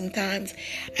happens sometimes.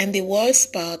 And the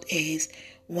worst part is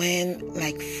when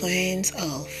like friends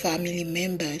or family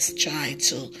members try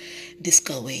to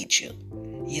discourage you.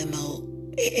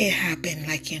 It happened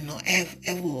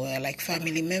everywhere, like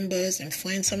family members and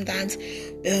friends. Sometimes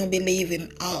they don't believe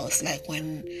in us, like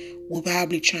when we're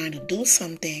probably trying to do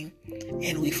something,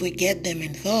 and if we get them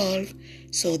involved,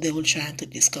 so they will try to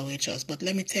discourage us. But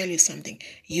let me tell you something,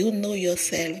 you know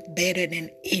yourself better than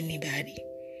anybody.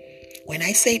 When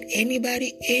I said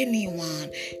anybody, anyone.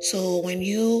 So when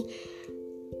you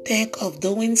think of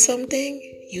doing something,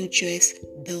 you just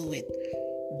do it.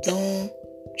 Don't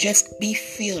just be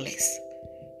fearless.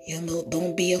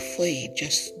 Don't be afraid.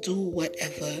 Just do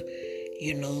whatever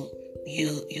you know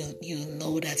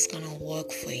that's gonna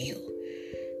work for you.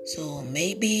 So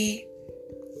maybe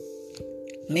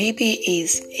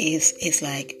it's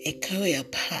like a career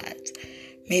path.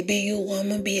 Maybe you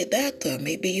wanna be a doctor.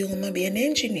 Maybe you wanna be an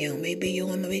engineer. Maybe you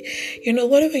wanna be,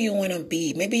 whatever you wanna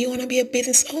be. Maybe you wanna be a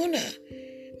business owner.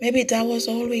 Maybe that was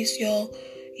always your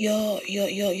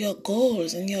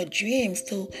goals and your dreams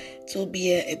to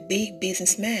be a big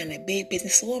businessman, a big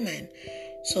businesswoman.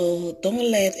 So don't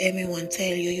let everyone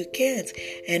tell you can't.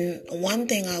 And one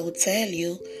thing I would tell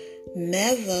you,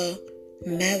 never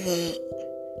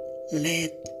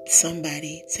let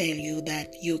somebody tell you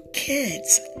that you can't.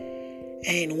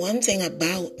 And one thing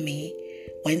about me,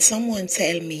 when someone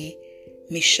tell me,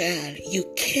 Michelle, you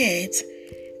can't,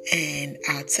 and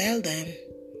I'll tell them,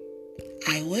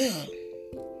 I will.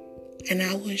 And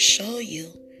I will show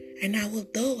you, and I will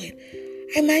do it.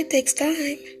 It might take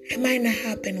time. It might not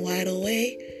happen right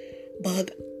away,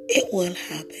 but it will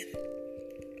happen.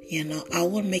 I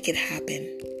will make it happen,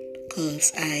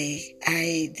 because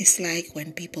I dislike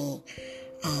when people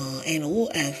and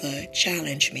whoever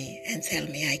challenge me and tell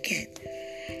me I can't.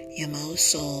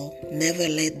 So never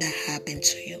let that happen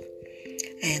to you.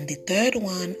 And the third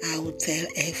one I would tell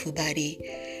everybody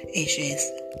is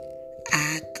just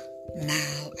act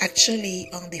now. Actually,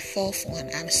 on the fourth one,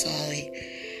 I'm sorry,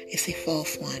 it's the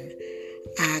fourth one.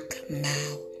 Act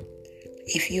now.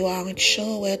 If you aren't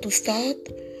sure where to start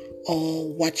or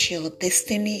what your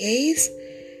destiny is,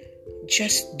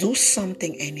 just do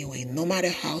something anyway, no matter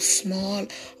how small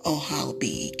or how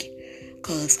big.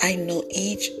 Because I know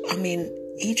each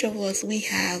of us, we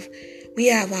have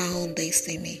our own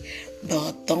destiny.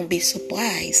 But don't be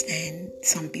surprised. And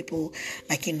some people,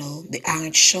 they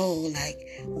aren't sure,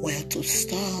 where to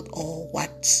start or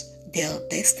what their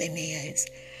destiny is.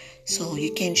 So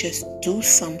you can just do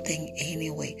something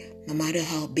anyway, no matter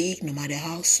how big, no matter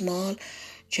how small.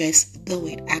 Just do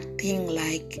it. Acting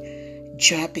like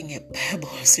dropping a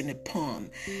pebbles in a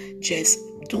pond. Just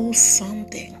do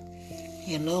something.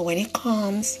 When it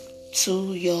comes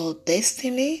to your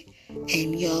destiny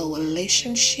and your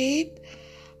relationship,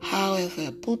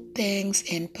 however, put things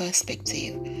in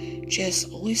perspective. Just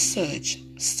research,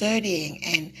 studying,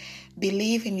 and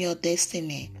believe in your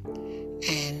destiny.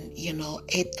 And,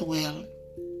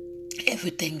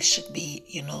 everything should be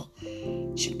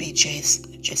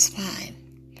just fine.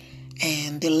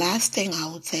 And the last thing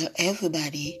I would tell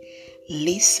everybody,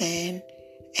 listen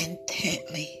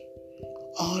intently.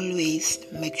 Always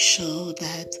make sure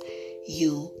that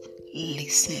you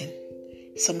listen.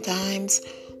 Sometimes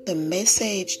the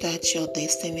message that your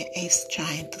destiny is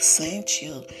trying to send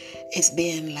you is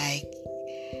being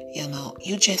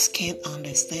you just can't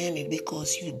understand it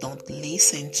because you don't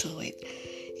listen to it.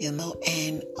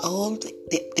 And all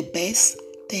the best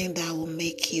thing that will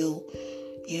make you,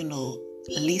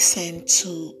 listen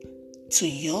to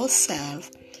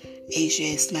yourself is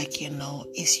just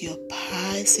it's your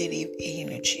positive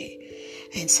energy.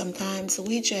 And sometimes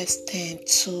we just tend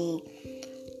to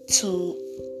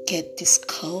get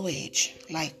discouraged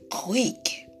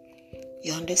quick.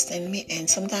 You understand me? And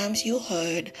sometimes you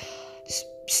heard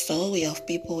story of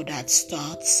people that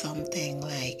start something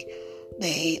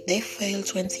they fail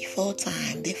 24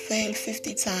 times, they fail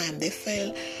 50 times, they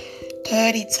fail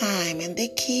 30 times, and they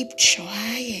keep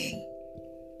trying.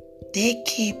 They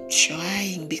keep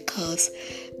trying because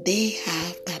they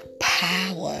have that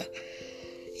power.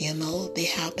 They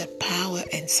have that power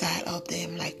inside of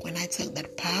them. Like when I talk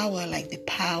that power, like the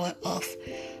power of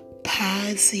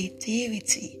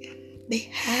positivity, they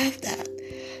have that.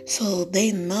 So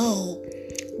they know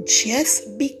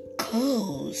just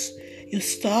because you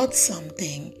start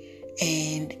something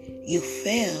and you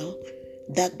fail,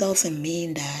 that doesn't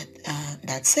mean that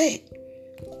that's it.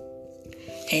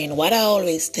 And what I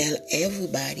always tell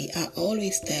everybody, I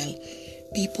always tell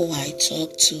people I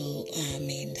talk to,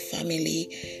 family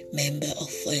member or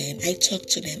friend, I talk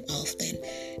to them often,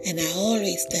 and I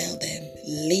always tell them,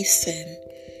 listen,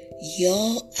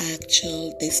 your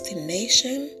actual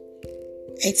destination,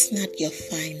 it's not your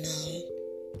final.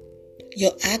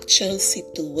 Your actual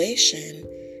situation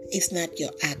is not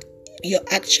your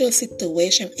actual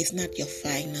situation is not your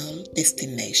final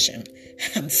destination.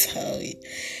 I'm sorry.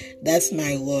 That's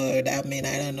my word. I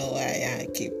don't know why I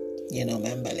keep,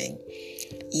 mumbling.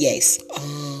 Yes,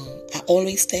 I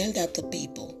always tell that to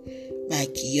people.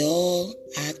 Like your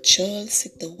actual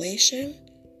situation,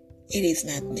 it is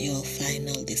not your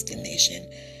final destination.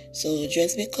 So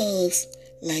just because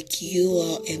like you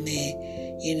are in a,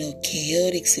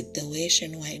 chaotic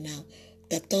situation right now,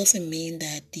 that doesn't mean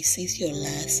that this is your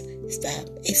last stop.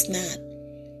 It's not.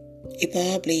 It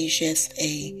probably is just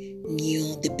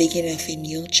the beginning of a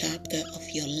new chapter of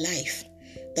your life.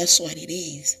 That's what it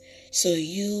is. So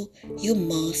you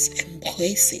must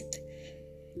embrace it,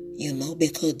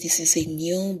 because this is a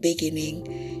new beginning,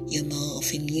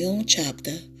 of a new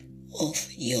chapter of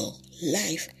your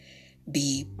life.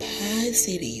 Be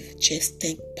positive. Just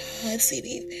think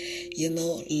positive.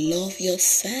 Love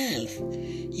yourself.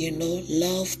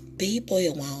 Love people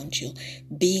around you.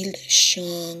 Build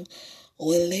strong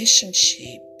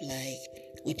relationship, like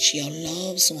with your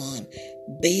loved one.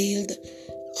 Build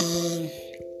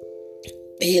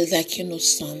like,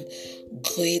 some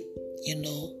great,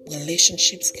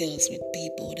 relationship skills with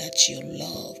people that you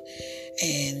love,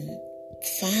 and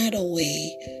find a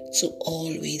way to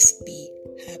always be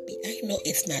happy. I know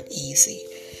it's not easy.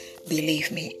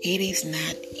 Believe me, it is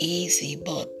not easy,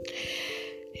 but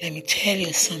let me tell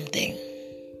you something.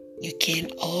 You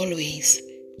can always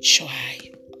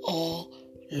try,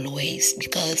 always,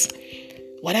 because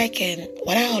what I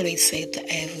always say to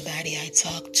everybody I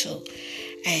talk to,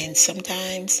 and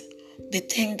sometimes the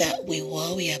thing that we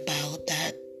worry about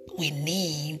that we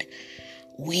need,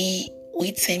 we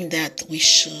think that we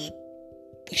should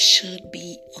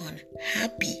be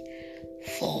unhappy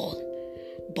for.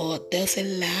 But there's a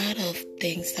lot of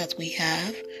things that we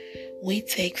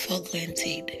take for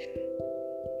granted.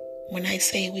 When I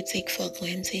say we take for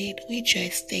granted, we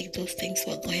just take those things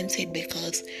for granted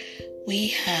because we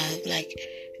have like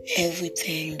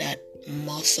everything that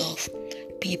most of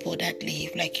people that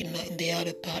live like, in the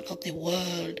other part of the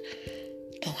world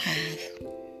don't have.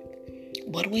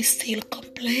 But we're still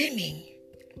complaining.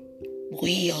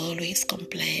 We always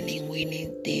complaining, we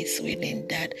need this, we need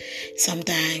that.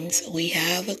 Sometimes we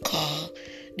have a car.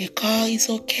 The car is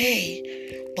okay,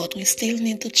 but we still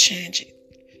need to change it.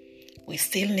 We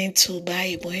still need to buy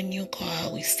a brand new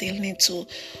car. We still need to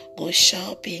go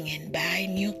shopping and buy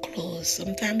new clothes.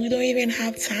 Sometimes we don't even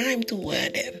have time to wear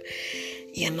them,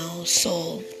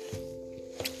 So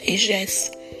it's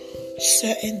just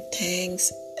certain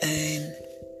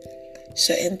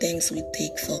things we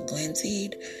take for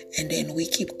granted, and then we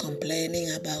keep complaining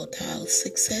about our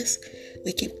success.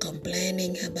 We keep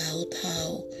complaining about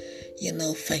how,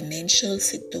 financial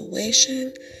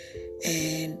situation,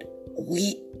 and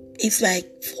it's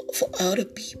like for other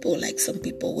people, like some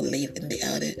people will live in the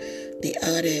other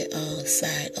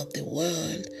side of the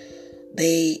world.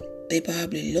 They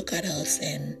probably look at us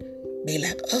and be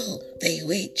like, oh, they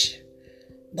rich.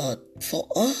 But for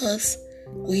us,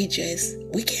 we just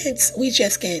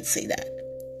can't say that,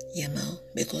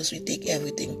 because we take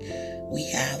everything we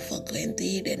have for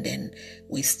granted, and then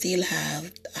we still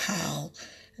have how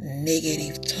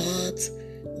negative thoughts.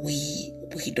 We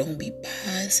don't be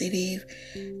positive,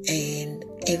 and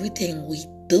everything we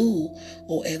do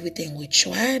or everything we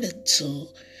try to do,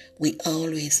 we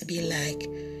always be like,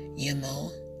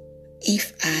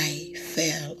 if I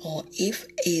fail, or if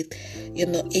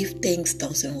things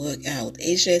doesn't work out,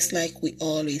 it's just like we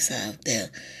always have the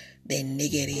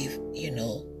negative,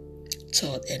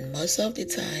 thought. And most of the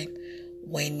time,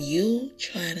 when you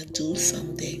try to do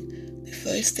something, the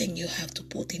first thing you have to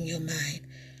put in your mind,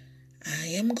 I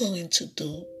am going to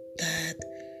do that,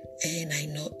 and I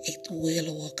know it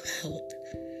will work out.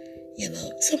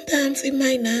 Sometimes it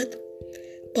might not,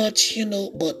 but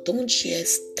don't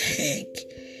just think,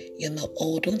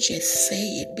 or don't just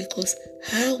say it, because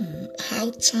how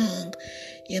tongue,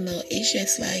 it's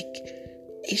just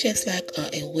like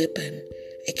a weapon.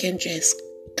 It can just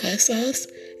curse us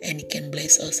and it can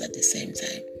bless us at the same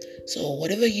time. So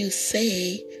whatever you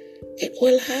say, it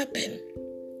will happen.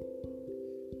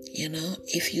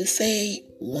 If you say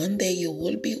one day you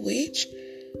will be rich,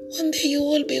 one day you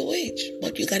will be rich,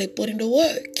 but you got to put in the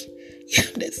work. You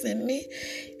understand me?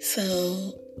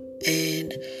 So,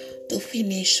 and to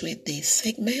finish with this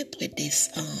segment, with this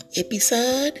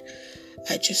episode,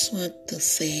 I just want to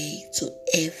say to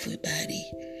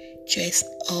everybody, just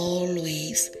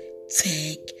always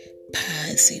think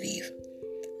positive,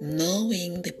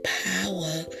 knowing the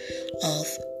power of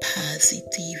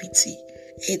positivity.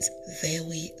 It's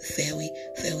very, very,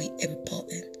 very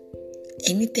important.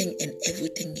 Anything and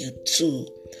everything you do,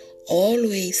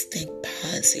 always think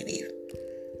positive.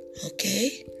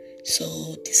 Okay? So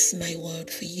this is my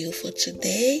word for you for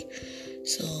today.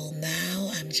 So now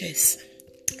I'm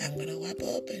going to wrap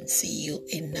up and see you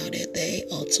another day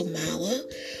or tomorrow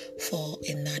for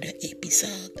another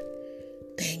episode.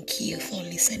 Thank you for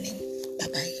listening.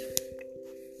 Bye-bye.